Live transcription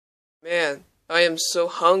Man, I am so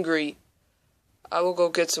hungry. I will go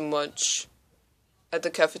get some lunch at the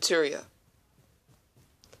cafeteria.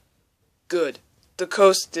 Good. The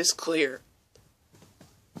coast is clear.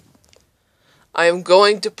 I am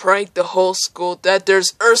going to prank the whole school that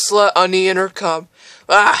there's Ursula on the intercom.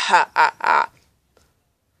 Ah ha ha ha.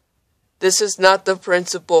 This is not the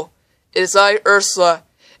principal. It is I, Ursula,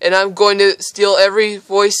 and I'm going to steal every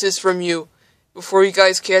voices from you before you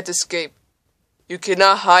guys can't escape. You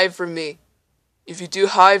cannot hide from me. If you do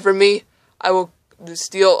hide from me, I will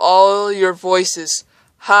steal all your voices.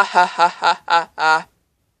 Ha ha ha ha ha ha.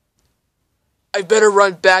 I better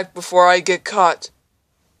run back before I get caught.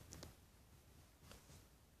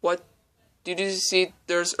 What? Did you see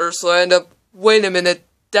there's Ursula and wait a minute,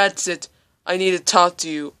 that's it. I need to talk to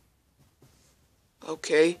you.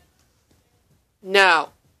 Okay. Now,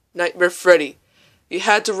 Nightmare Freddy, you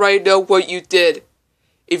had to write out what you did.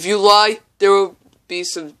 If you lie, there will be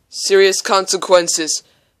some serious consequences.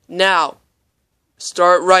 Now,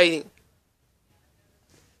 start writing.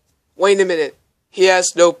 Wait a minute. He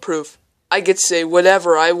has no proof. I could say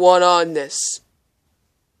whatever I want on this.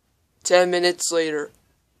 10 minutes later.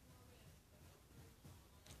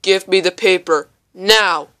 Give me the paper.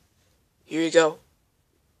 Now! Here you go.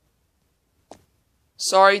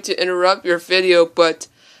 Sorry to interrupt your video, but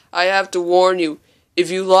I have to warn you. If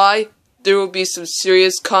you lie, there will be some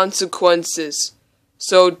serious consequences.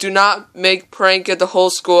 So do not make prank at the whole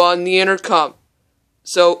school on the intercom.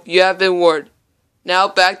 So you have been warned. Now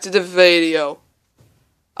back to the video.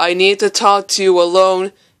 I need to talk to you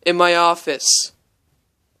alone in my office.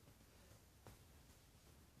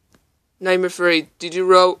 Nightmare Freddy, did you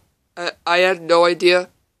wrote? I had no idea.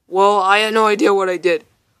 Well, I had no idea what I did.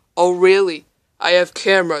 Oh, really? I have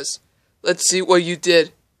cameras. Let's see what you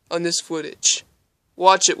did on this footage.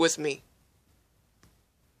 Watch it with me.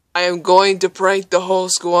 I am going to prank the whole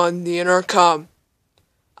school on the intercom.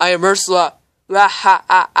 I am Ursula. La ha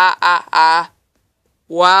ah ah ah ah.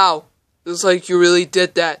 Wow. Looks like you really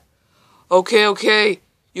did that. Okay.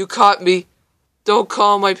 You caught me. Don't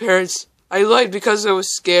call my parents. I lied because I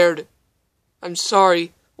was scared. I'm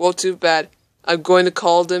sorry. Well, too bad. I'm going to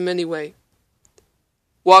call them anyway.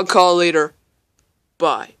 One call later.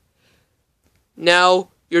 Bye. Now,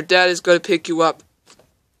 your dad is going to pick you up.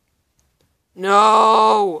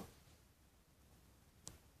 No!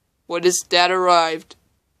 When his dad arrived.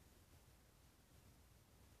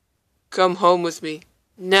 Come home with me.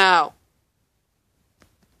 Now!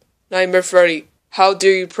 Nightmare Freddy, how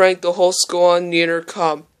dare you prank the whole school on the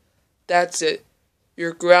intercom? That's it.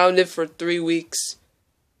 You're grounded for 3 weeks.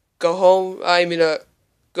 Go home,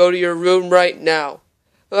 go to your room right now.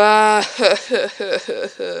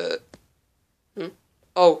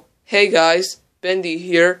 Oh, hey guys, Bendy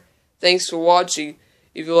here. Thanks for watching.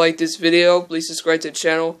 If you like this video, please subscribe to the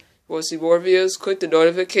channel. If you want to see more videos, click the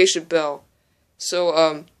notification bell.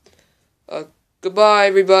 So, goodbye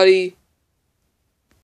everybody.